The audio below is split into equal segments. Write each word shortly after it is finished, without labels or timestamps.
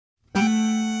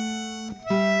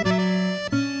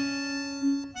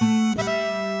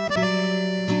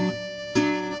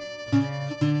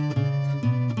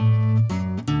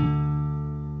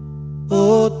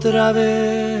Otra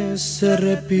vez se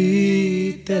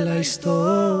repite la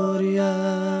historia.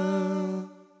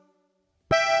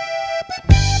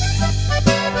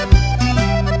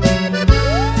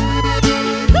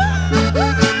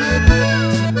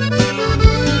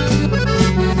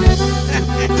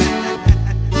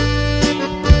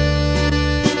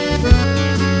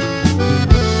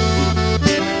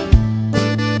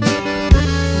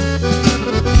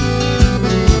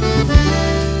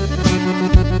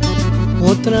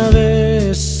 Otra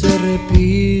vez se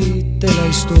repite la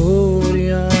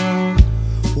historia.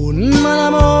 Un mal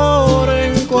amor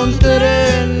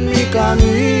encontré en mi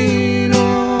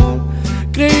camino.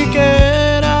 Creí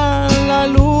que era la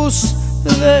luz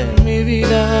de mi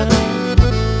vida.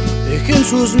 Dejé en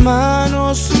sus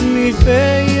manos mi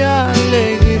fe y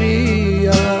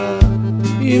alegría.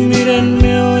 Y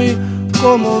mírenme hoy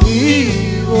como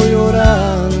vivo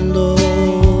llorando.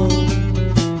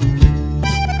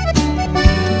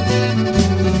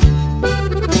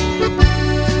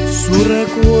 Su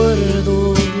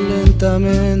recuerdo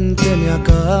lentamente me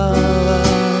acaba.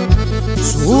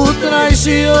 Su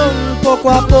traición poco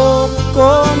a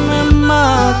poco me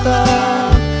mata.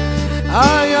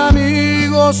 Ay,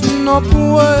 amigos, no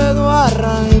puedo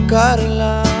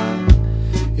arrancarla.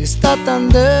 Está tan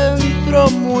dentro,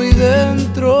 muy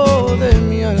dentro de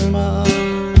mi alma.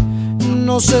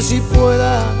 No sé si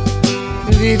pueda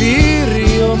vivir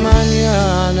yo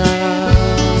mañana.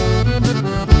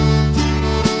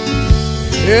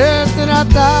 He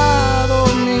tratado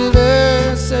 1000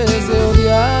 veces de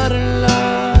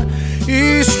odiarla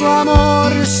y su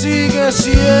amor sigue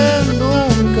siendo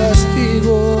un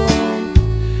castigo.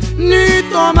 Ni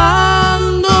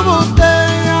tomando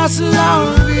botellas la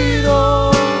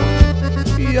olvido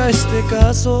y a este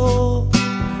caso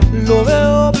lo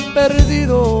veo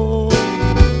perdido.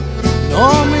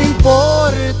 No me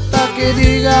importa que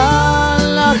diga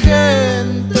la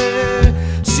gente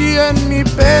si en mi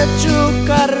pecho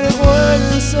cargo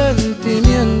el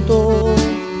sentimiento.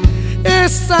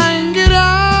 Esta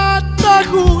ingrata ha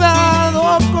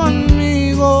jugado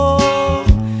conmigo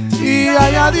y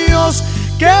ay a Dios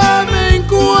que me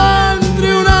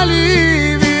encuentre un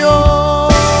alivio.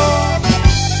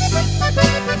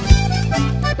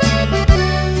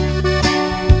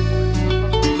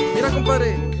 Mira,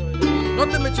 compadre, no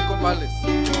te me eches copales,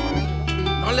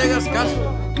 no le hagas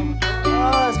caso.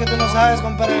 No, es que tú no sabes,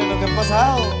 compadre, lo que ha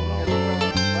pasado.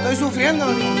 Estoy sufriendo.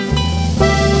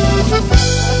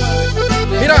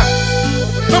 Mira,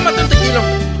 tómate un tequila,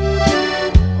 hombre.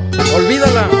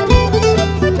 Olvídala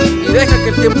y deja que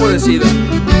el tiempo decida.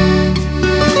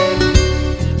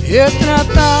 He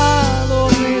tratado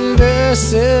 1000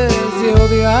 veces de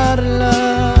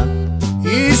odiarla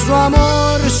y su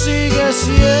amor sigue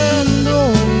siendo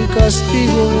un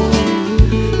castigo.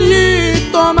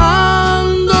 Ni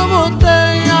tomando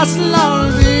botellas la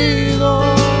olvido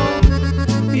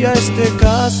y a este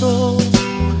caso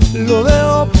lo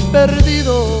veo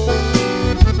perdido.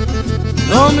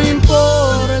 No me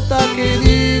importa que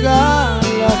diga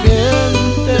la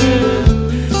gente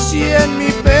si en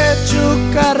mi pecho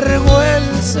cargo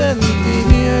el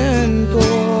sentimiento.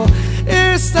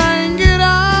 Esta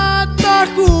ingrata ha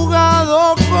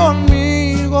jugado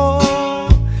conmigo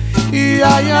y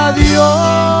ay a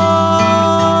Dios